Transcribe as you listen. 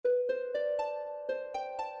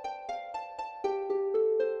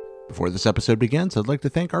Before this episode begins, I'd like to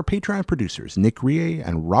thank our Patreon producers, Nick Rie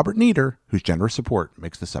and Robert Nieder, whose generous support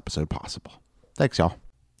makes this episode possible. Thanks, y'all.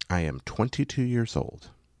 I am 22 years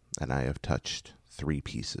old, and I have touched 3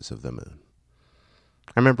 pieces of the moon.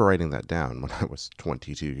 I remember writing that down when I was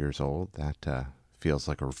 22 years old. That feels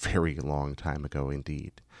like a very long time ago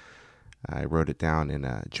indeed. I wrote it down in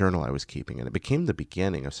a journal I was keeping, and it became the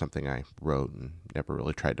beginning of something I wrote and never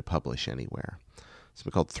really tried to publish anywhere.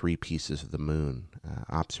 Something called 3 Pieces of the Moon,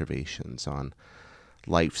 observations on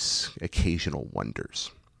life's occasional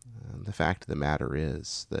wonders. The fact of the matter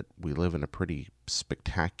is that we live in a pretty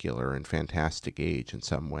spectacular and fantastic age in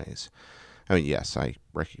some ways. I mean, yes, I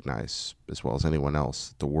recognize as well as anyone else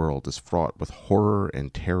that the world is fraught with horror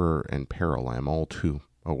and terror and peril. I am all too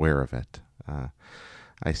aware of it.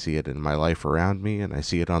 I see it in my life around me, and I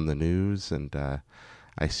see it on the news, and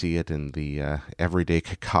I see it in the everyday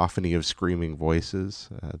cacophony of screaming voices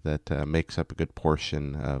that makes up a good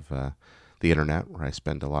portion of the internet where I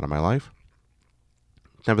spend a lot of my life.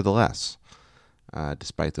 Nevertheless,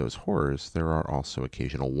 despite those horrors, there are also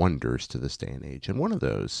occasional wonders to this day and age, and one of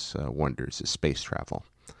those wonders is space travel.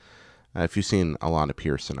 If you've seen Alana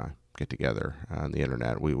Pierce and I get together on the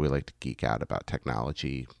internet, we like to geek out about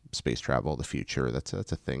technology, space travel, the future. That's a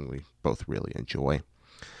thing we both really enjoy.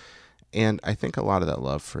 And I think a lot of that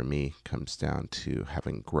love for me comes down to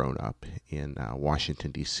having grown up in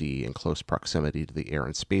Washington, D.C., in close proximity to the Air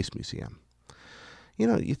and Space Museum. You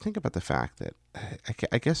know, you think about the fact that,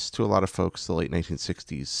 I guess to a lot of folks, the late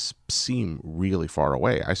 1960s seem really far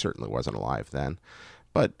away. I certainly wasn't alive then.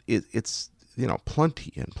 But it's, you know,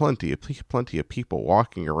 plenty of people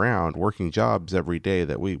walking around, working jobs every day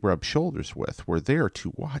that we rub shoulders with were there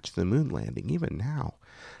to watch the moon landing, even now.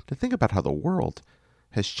 To think about how the world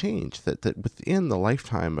has changed, that within the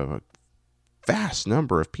lifetime of a vast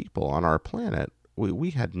number of people on our planet,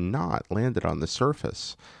 we had not landed on the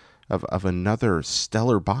surface of another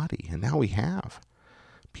stellar body, and now we have.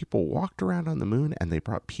 People walked around on the moon, and they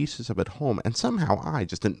brought pieces of it home, and somehow I,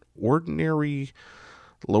 just an ordinary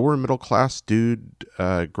lower middle class dude,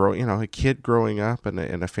 a kid growing up in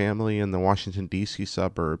a family in the Washington, D.C.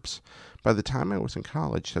 suburbs, by the time I was in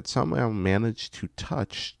college, had somehow managed to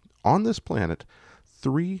touch on this planet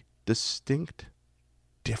 3 distinct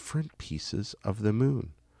different pieces of the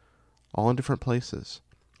moon, all in different places.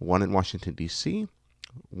 One in Washington, D.C.,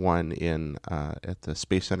 one at the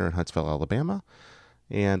Space Center in Huntsville, Alabama,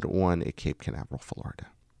 and one at Cape Canaveral, Florida.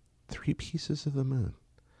 3 pieces of the moon.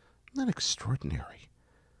 Isn't that extraordinary?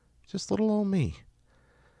 Just little old me.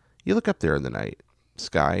 You look up there in the night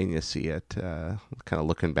sky and you see it kind of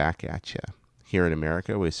looking back at you. Here in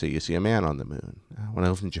America, you see a man on the moon. When I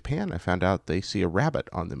lived in Japan, I found out they see a rabbit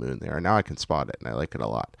on the moon there. Now I can spot it, and I like it a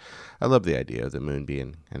lot. I love the idea of the moon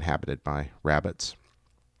being inhabited by rabbits.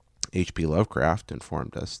 H.P. Lovecraft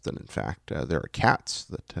informed us that, in fact, there are cats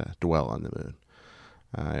that dwell on the moon.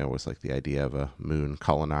 I always like the idea of a moon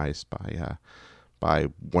colonized by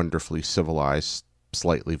wonderfully civilized,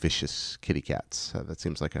 slightly vicious kitty cats. That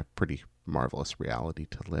seems like a pretty marvelous reality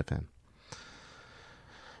to live in.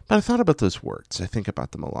 But I thought about those words. I think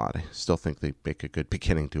about them a lot. I still think they make a good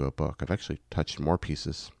beginning to a book. I've actually touched more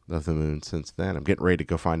pieces of the moon since then. I'm getting ready to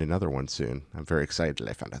go find another one soon. I'm very excited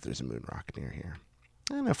I found out there's a moon rock near here.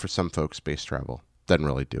 I know for some folks, space travel doesn't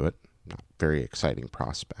really do it. Not a very exciting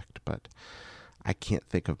prospect, but I can't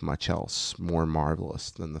think of much else more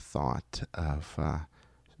marvelous than the thought of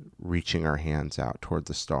reaching our hands out toward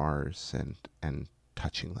the stars and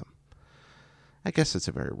touching them. I guess it's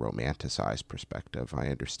a very romanticized perspective. I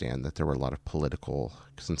understand that there were a lot of political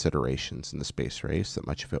considerations in the space race, that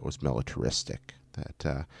much of it was militaristic,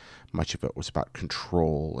 that much of it was about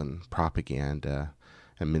control and propaganda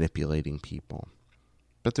and manipulating people.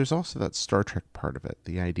 But there's also that Star Trek part of it,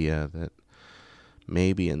 the idea that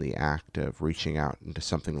maybe in the act of reaching out into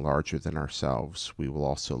something larger than ourselves, we will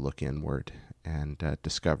also look inward and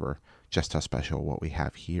discover just how special what we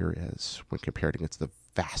have here is when compared against the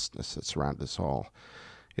vastness that surrounds us all.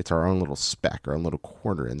 It's our own little speck, our own little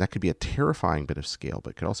corner, and that could be a terrifying bit of scale,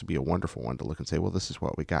 but it could also be a wonderful one to look and say, well, this is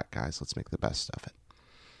what we got, guys. Let's make the best of it.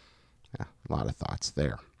 Yeah, a lot of thoughts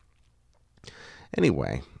there.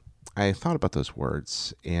 Anyway, I thought about those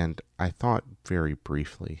words, and I thought very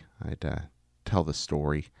briefly I'd tell the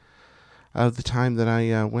story of the time that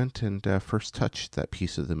I went and first touched that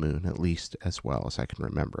piece of the moon, at least as well as I can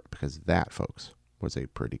remember it, because that, folks, was a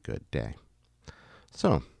pretty good day.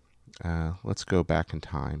 So, let's go back in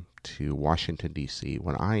time to Washington, D.C.,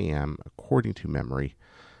 when I am, according to memory,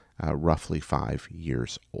 roughly 5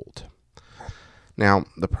 years old. Now,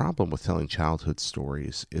 the problem with telling childhood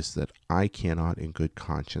stories is that I cannot, in good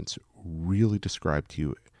conscience, really describe to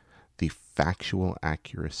you the factual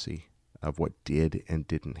accuracy of what did and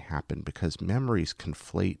didn't happen, because memories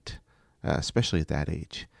conflate, especially at that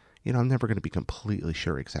age. I'm never going to be completely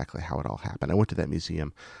sure exactly how it all happened. I went to that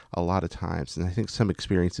museum a lot of times, and I think some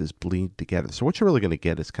experiences bleed together. So what you're really going to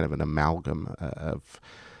get is kind of an amalgam of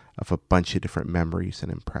a bunch of different memories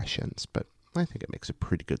and impressions. But I think it makes a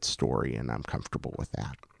pretty good story, and I'm comfortable with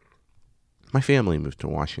that. My family moved to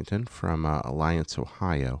Washington from Alliance,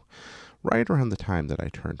 Ohio, right around the time that I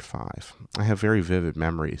turned 5. I have very vivid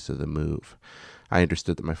memories of the move. I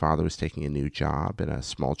understood that my father was taking a new job in a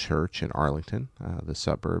small church in Arlington, the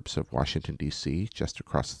suburbs of Washington, D.C., just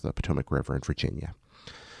across the Potomac River in Virginia.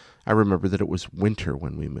 I remember that it was winter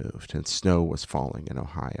when we moved, and snow was falling in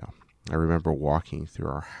Ohio. I remember walking through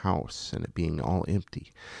our house and it being all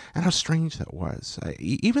empty, and how strange that was.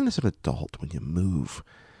 Even as an adult, when you move,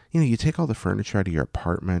 you take all the furniture out of your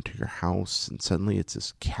apartment or your house, and suddenly it's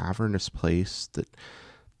this cavernous place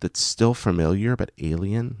that's still familiar but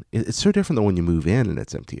alien. It's so different than when you move in and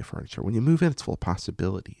it's empty of furniture. When you move in, it's full of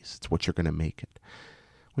possibilities. It's what you're going to make it.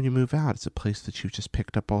 When you move out, it's a place that you've just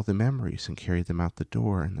picked up all the memories and carried them out the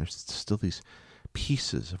door, and there's still these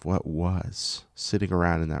pieces of what was sitting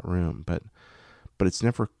around in that room, but it's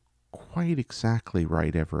never quite exactly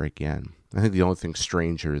right ever again. I think the only thing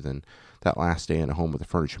stranger than that last day in a home with the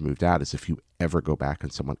furniture moved out is if you ever go back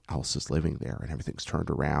and someone else is living there and everything's turned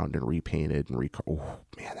around and repainted and oh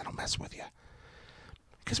man, that'll mess with you.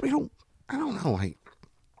 Because I don't know.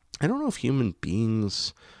 I don't know if human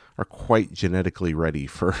beings are quite genetically ready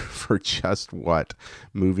for just what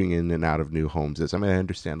moving in and out of new homes is. I mean, I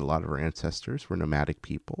understand a lot of our ancestors were nomadic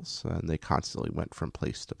peoples, and they constantly went from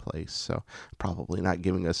place to place, so probably not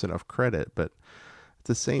giving us enough credit, but at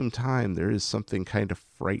the same time, there is something kind of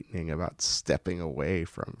frightening about stepping away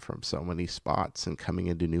from so many spots and coming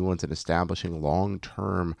into new ones and establishing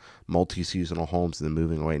long-term multi-seasonal homes and then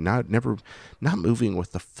moving away. Not moving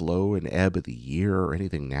with the flow and ebb of the year or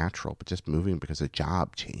anything natural, but just moving because a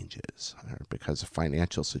job changes or because of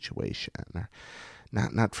financial situation, or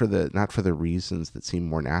not for the reasons that seem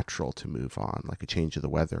more natural to move on, like a change of the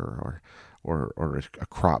weather or a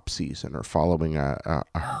crop season, or following a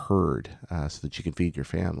herd so that you can feed your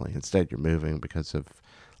family. Instead, you're moving because of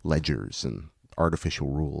ledgers and artificial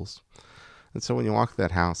rules. And so when you walk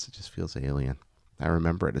that house, it just feels alien. I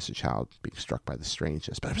remember it as a child being struck by the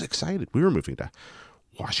strangeness, but I was excited. We were moving to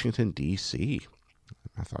Washington, D.C.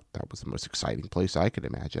 I thought that was the most exciting place I could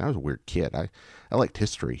imagine. I was a weird kid. I liked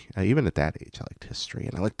history. Even at that age, I liked history.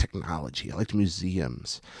 And I liked technology. I liked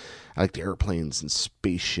museums. I liked airplanes and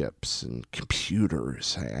spaceships and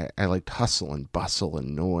computers. I liked hustle and bustle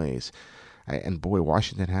and noise. And boy,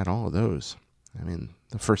 Washington had all of those. I mean,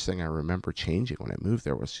 the first thing I remember changing when I moved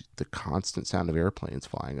there was the constant sound of airplanes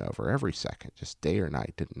flying over every second. Just day or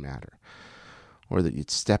night, didn't matter. Or that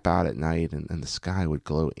you'd step out at night and the sky would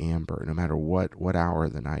glow amber no matter what hour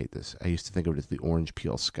of the night. I used to think of it as the orange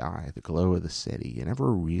peel sky, the glow of the city. You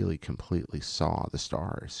never really completely saw the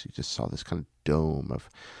stars. You just saw this kind of dome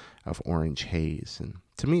of orange haze. And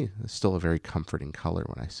to me, it's still a very comforting color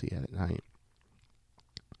when I see it at night.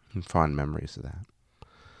 And fond memories of that.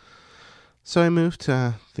 So I moved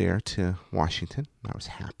there to Washington. I was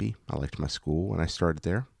happy. I liked my school when I started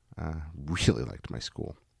there. Really liked my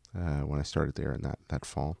school. When I started there in that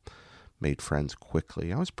fall. Made friends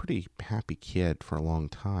quickly. I was a pretty happy kid for a long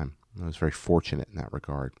time. I was very fortunate in that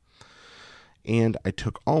regard. And I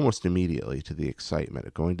took almost immediately to the excitement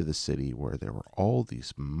of going to the city where there were all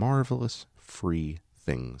these marvelous free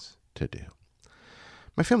things to do.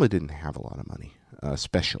 My family didn't have a lot of money,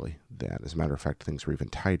 especially then. As a matter of fact, things were even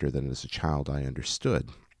tighter than as a child I understood.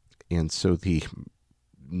 And so the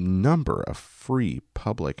number of free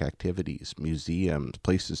public activities, museums,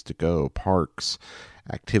 places to go, parks,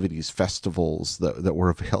 activities, festivals that were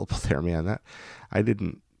available there, man,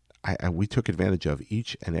 we took advantage of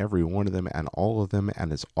each and every one of them, and all of them,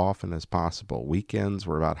 and as often as possible. Weekends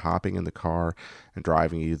were about hopping in the car and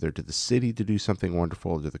driving either to the city to do something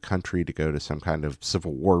wonderful, or to the country to go to some kind of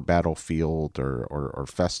Civil War battlefield or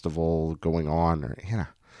festival going on. Or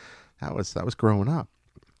that was growing up.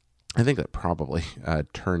 I think that probably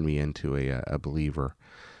turned me into a believer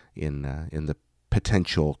in the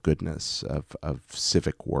potential goodness of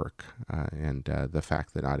civic work and the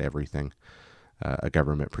fact that not everything a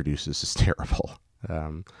government produces is terrible.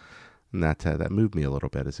 And that moved me a little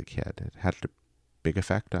bit as a kid. It had a big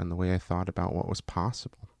effect on the way I thought about what was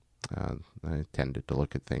possible. I tended to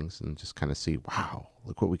look at things and just kind of see, wow,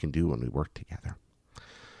 look what we can do when we work together.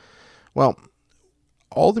 Well,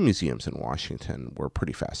 all the museums in Washington were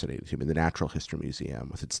pretty fascinating to me. The Natural History Museum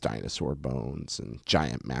with its dinosaur bones and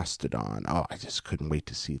giant mastodon. Oh, I just couldn't wait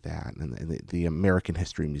to see that. And the American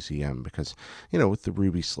History Museum, because, with the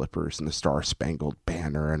ruby slippers and the Star Spangled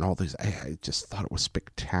Banner and all these, I just thought it was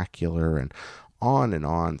spectacular. And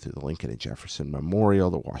on through the Lincoln and Jefferson Memorial,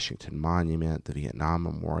 the Washington Monument, the Vietnam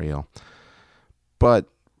Memorial. But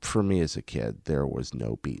for me as a kid, there was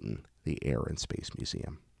no beating the Air and Space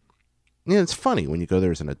Museum. It's funny when you go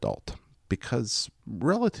there as an adult, because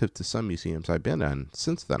relative to some museums I've been in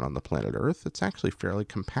since then on the planet Earth, it's actually fairly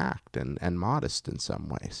compact and modest in some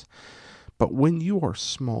ways. But when you are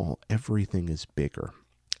small, everything is bigger.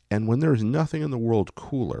 And when there's nothing in the world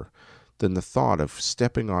cooler than the thought of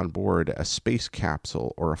stepping on board a space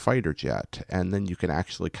capsule or a fighter jet, and then you can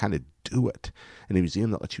actually kind of do it in a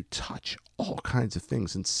museum that lets you touch all kinds of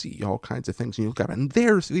things and see all kinds of things, and you look up, and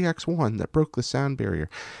there's the X-1 that broke the sound barrier,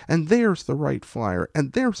 and there's the Wright Flyer,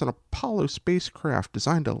 and there's an Apollo spacecraft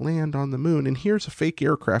designed to land on the moon, and here's a fake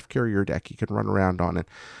aircraft carrier deck you can run around on. And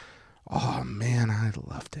oh man, I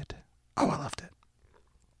loved it. I loved it.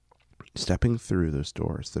 Stepping through those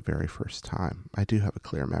doors the very first time, I do have a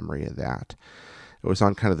clear memory of that. It was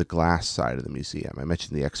on kind of the glass side of the museum. I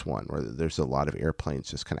mentioned the X-1, where there's a lot of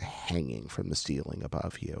airplanes just kind of hanging from the ceiling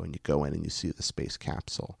above you, and you go in and you see the space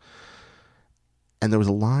capsule. And there was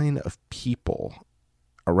a line of people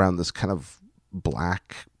around this kind of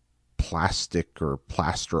black plastic or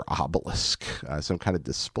plaster obelisk, some kind of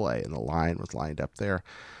display, and the line was lined up there.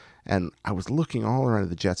 And I was looking all around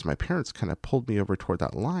the jets. My parents kind of pulled me over toward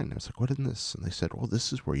that line. I was like, what is this? And they said, well,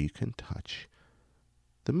 this is where you can touch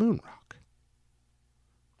the moon rock.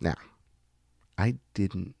 Now, I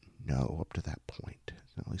didn't know up to that point,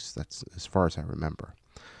 at least that's as far as I remember.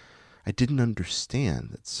 I didn't understand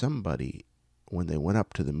that somebody, when they went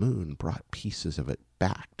up to the moon, brought pieces of it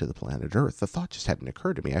back to the planet Earth. The thought just hadn't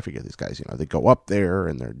occurred to me. I figured these guys, they go up there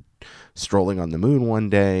and they're strolling on the moon one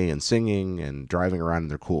day and singing and driving around in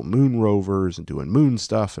their cool moon rovers and doing moon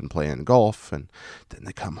stuff and playing golf, and then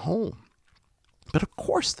they come home. But of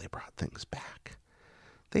course they brought things back.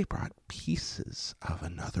 They brought pieces of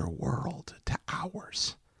another world to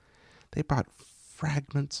ours. They brought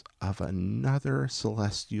fragments of another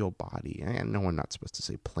celestial body. And no, we're not supposed to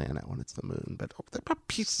say planet when it's the moon, but they brought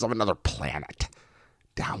pieces of another planet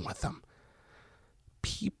down with them.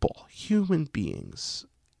 People, human beings,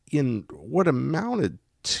 in what amounted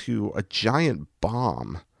to a giant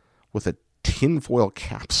bomb with a tinfoil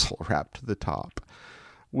capsule wrapped to the top,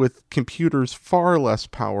 with computers far less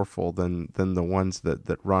powerful than the ones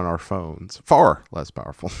that run our phones. Far less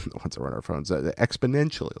powerful than the ones that run our phones.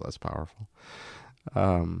 Exponentially less powerful.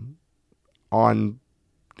 On an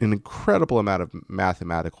incredible amount of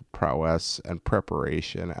mathematical prowess and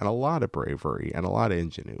preparation and a lot of bravery and a lot of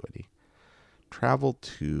ingenuity. Traveled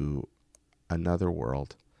to another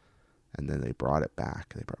world, and then they brought it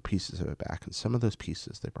back. They brought pieces of it back, and some of those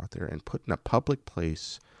pieces they brought there and put in a public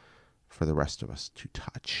place for the rest of us to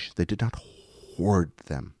touch. They did not hoard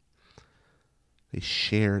them. They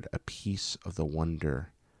shared a piece of the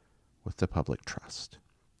wonder with the public trust.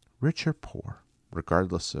 Rich or poor,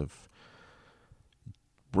 regardless of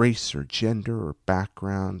race or gender or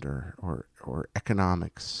background or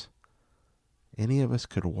economics, any of us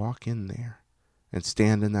could walk in there and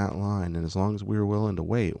stand in that line, and as long as we were willing to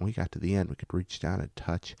wait, when we got to the end, we could reach down and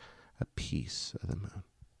touch a piece of the moon.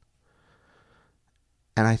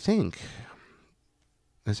 And I think,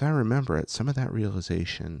 as I remember it, some of that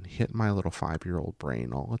realization hit my little 5-year-old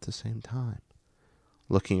brain all at the same time.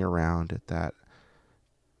 Looking around at that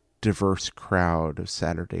diverse crowd of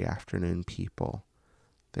Saturday afternoon people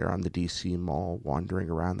there on the D.C. Mall, wandering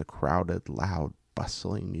around the crowded, loud,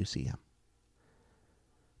 bustling museum.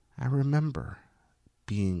 I remember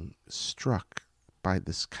being struck by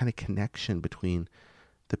this kind of connection between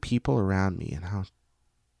the people around me and how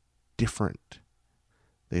different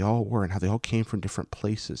they all were, and how they all came from different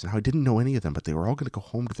places, and how I didn't know any of them, but they were all going to go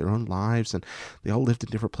home to their own lives, and they all lived in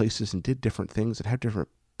different places and did different things and had different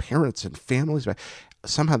parents and families. But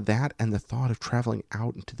somehow that and the thought of traveling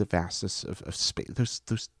out into the vastness of space,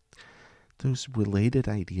 those related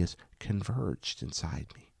ideas converged inside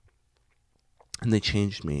me. And they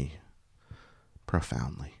changed me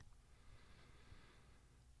profoundly.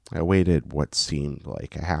 I waited what seemed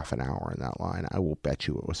like a half an hour in that line. I will bet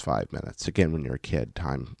you it was 5 minutes. Again, when you're a kid,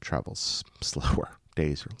 time travels slower.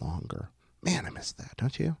 Days are longer. Man, I miss that,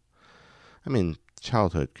 don't you? I mean,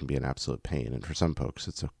 childhood can be an absolute pain, and for some folks,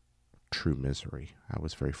 it's a true misery. I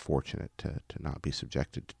was very fortunate to not be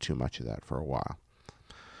subjected to too much of that for a while.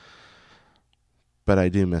 But I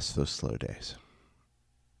do miss those slow days.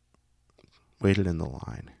 waited in the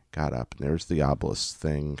line, got up, and there's the obelisk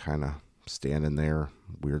thing kind of standing there,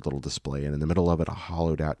 weird little display, and in the middle of it, a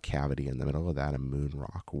hollowed out cavity. In the middle of that, a moon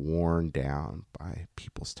rock worn down by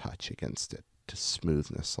people's touch against it to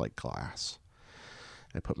smoothness like glass.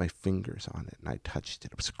 I put my fingers on it and I touched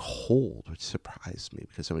it. It was cold, which surprised me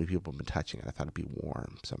because so many people have been touching it. I thought it'd be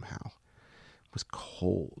warm somehow. It was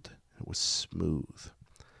cold. It was smooth.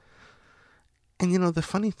 And the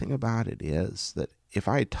funny thing about it is that if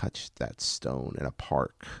I had touched that stone in a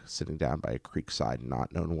park, sitting down by a creek side and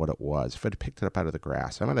not known what it was, if I'd picked it up out of the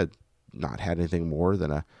grass, I might have not had anything more than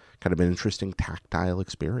a kind of an interesting tactile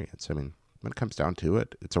experience. I mean, when it comes down to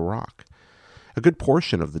it, it's a rock. A good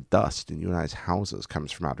portion of the dust in you and I's houses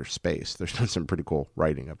comes from outer space. There's been some pretty cool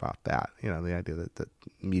writing about that. The idea that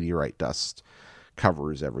meteorite dust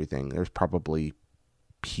covers everything. There's probably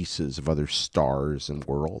pieces of other stars and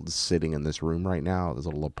worlds sitting in this room right now, this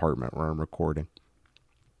little apartment where I'm recording.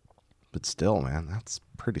 But still, man, that's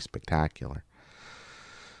pretty spectacular.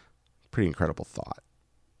 Pretty incredible thought.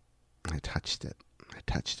 I touched it. I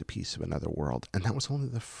touched a piece of another world, and that was only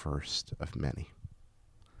the first of many.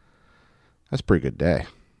 That's a pretty good day.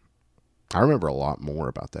 I remember a lot more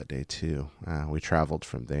about that day, too. We traveled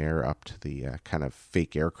from there up to the kind of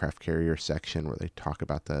fake aircraft carrier section where they talk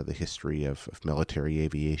about the history of military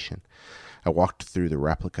aviation. I walked through the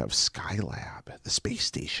replica of Skylab, the space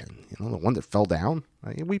station, the one that fell down.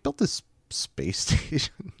 We built this space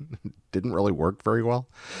station. Didn't really work very well.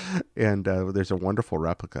 And there's a wonderful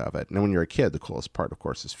replica of it. And when you're a kid, the coolest part, of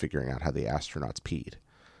course, is figuring out how the astronauts peed.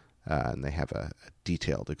 And they have a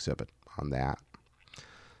detailed exhibit on that.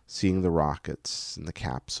 Seeing the rockets and the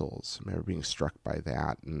capsules, I remember being struck by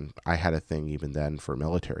that. And I had a thing even then for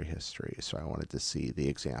military history, so I wanted to see the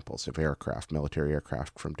examples of aircraft, military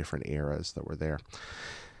aircraft from different eras that were there.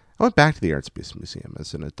 I went back to the Air and Space Museum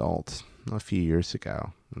as an adult a few years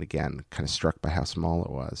ago, and again, kind of struck by how small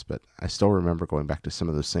it was, but I still remember going back to some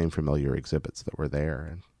of those same familiar exhibits that were there,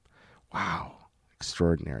 and wow,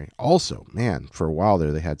 extraordinary. Also, man, for a while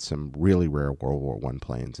there, they had some really rare World War I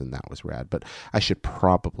planes, and that was rad. But I should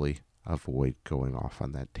probably avoid going off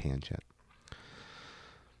on that tangent.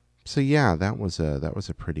 So yeah, that was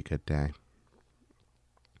a pretty good day.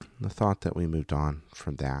 The thought that we moved on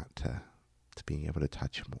from that to being able to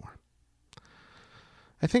touch more.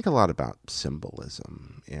 I think a lot about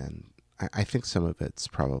symbolism, and I think some of it's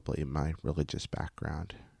probably my religious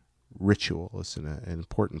background. Ritual is an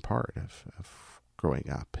important part of growing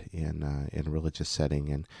up in a religious setting,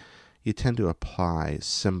 and you tend to apply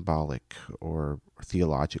symbolic or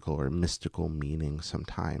theological or mystical meaning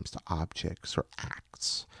sometimes to objects or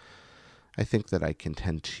acts. I think that I can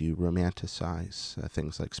tend to romanticize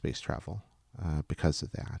things like space travel because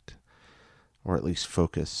of that, or at least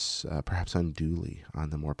focus perhaps unduly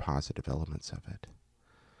on the more positive elements of it.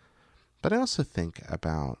 But I also think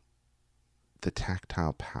about the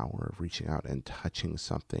tactile power of reaching out and touching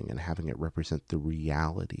something and having it represent the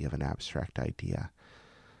reality of an abstract idea.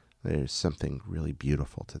 There's something really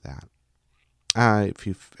beautiful to that. If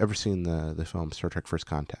you've ever seen the film Star Trek First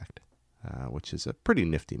Contact, which is a pretty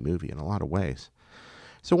nifty movie in a lot of ways,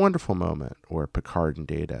 it's a wonderful moment where Picard and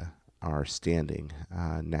Data are standing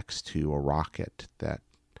next to a rocket that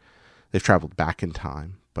they've traveled back in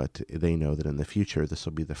time, but they know that in the future this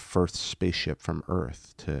will be the first spaceship from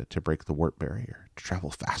Earth to break the warp barrier, to travel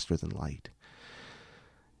faster than light.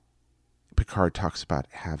 Picard talks about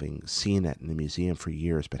having seen it in the museum for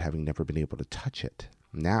years, but having never been able to touch it.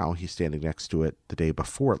 Now he's standing next to it the day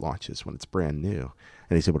before it launches, when it's brand new,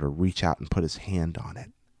 and he's able to reach out and put his hand on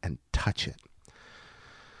it and touch it.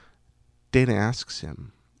 Data asks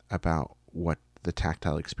him about what the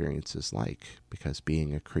tactile experience is like, because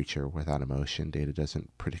being a creature without emotion, Data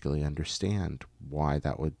doesn't particularly understand why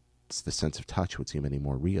the sense of touch would seem any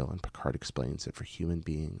more real. And Picard explains that for human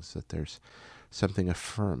beings, that there's something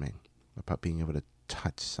affirming about being able to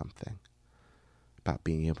touch something, about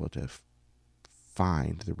being able to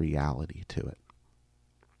find the reality to it.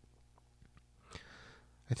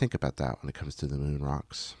 I think about that when it comes to the moon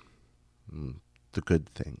rocks, the good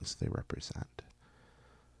things they represent.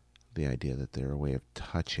 The idea that they're a way of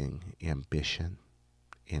touching ambition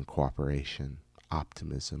and cooperation,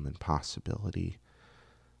 optimism and possibility,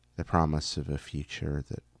 the promise of a future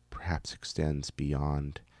that perhaps extends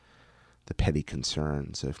beyond the petty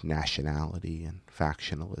concerns of nationality and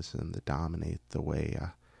factionalism that dominate the way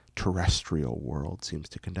a terrestrial world seems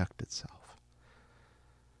to conduct itself.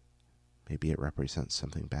 Maybe it represents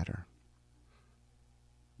something better.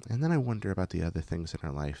 And then I wonder about the other things in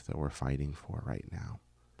our life that we're fighting for right now.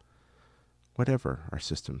 Whatever our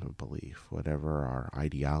system of belief, whatever our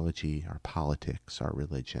ideology, our politics, our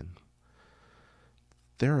religion,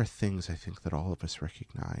 there are things I think that all of us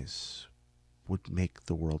recognize would make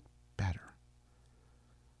the world better.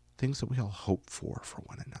 Things that we all hope for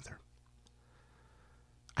one another.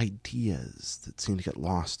 Ideas that seem to get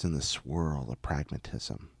lost in the swirl of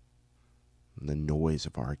pragmatism, and the noise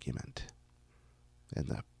of argument, and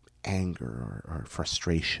the anger or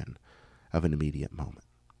frustration of an immediate moment.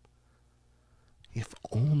 If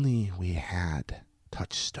only we had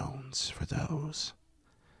touchstones for those.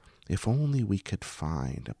 If only we could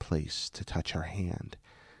find a place to touch our hand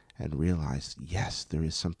and realize, yes, there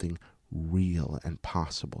is something real and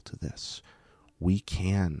possible to this. We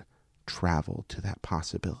can travel to that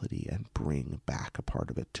possibility and bring back a part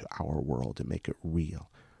of it to our world and make it real.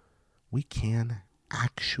 We can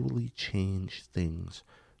actually change things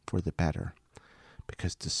for the better,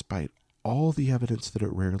 because despite all the evidence that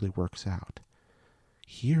it rarely works out,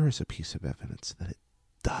 here is a piece of evidence that it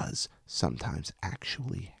does sometimes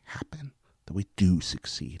actually happen, that we do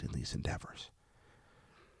succeed in these endeavors.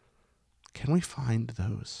 Can we find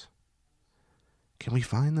those? Can we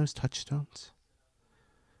find those touchstones?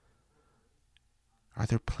 Are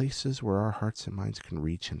there places where our hearts and minds can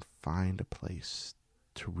reach and find a place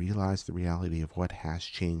to realize the reality of what has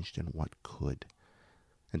changed and what could,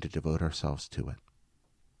 and to devote ourselves to it?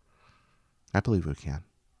 I believe we can.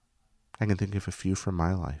 I can think of a few from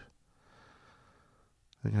my life.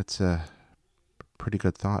 I think that's a pretty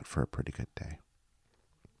good thought for a pretty good day.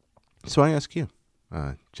 So I ask you,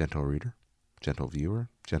 gentle reader, gentle viewer,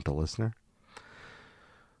 gentle listener,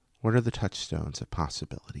 what are the touchstones of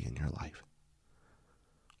possibility in your life?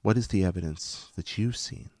 What is the evidence that you've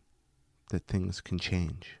seen that things can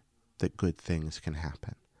change, that good things can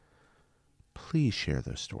happen? Please share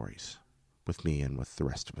those stories with me and with the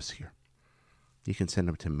rest of us here. You can send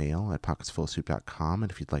them to mail@pocketsfullofsoup.com,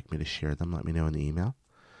 and if you'd like me to share them, let me know in the email.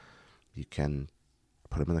 You can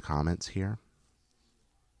put them in the comments here.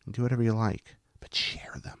 And do whatever you like, but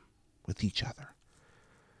share them with each other.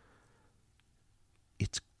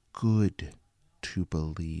 It's good to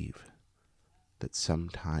believe that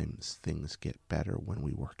sometimes things get better when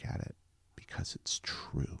we work at it, because it's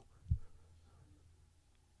true.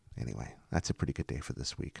 Anyway, that's a pretty good day for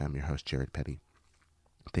this week. I'm your host, Jared Petty.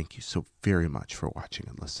 Thank you so very much for watching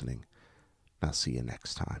and listening. I'll see you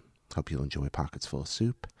next time. Hope you'll enjoy Pockets Full of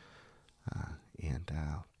Soup. And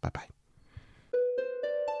bye-bye.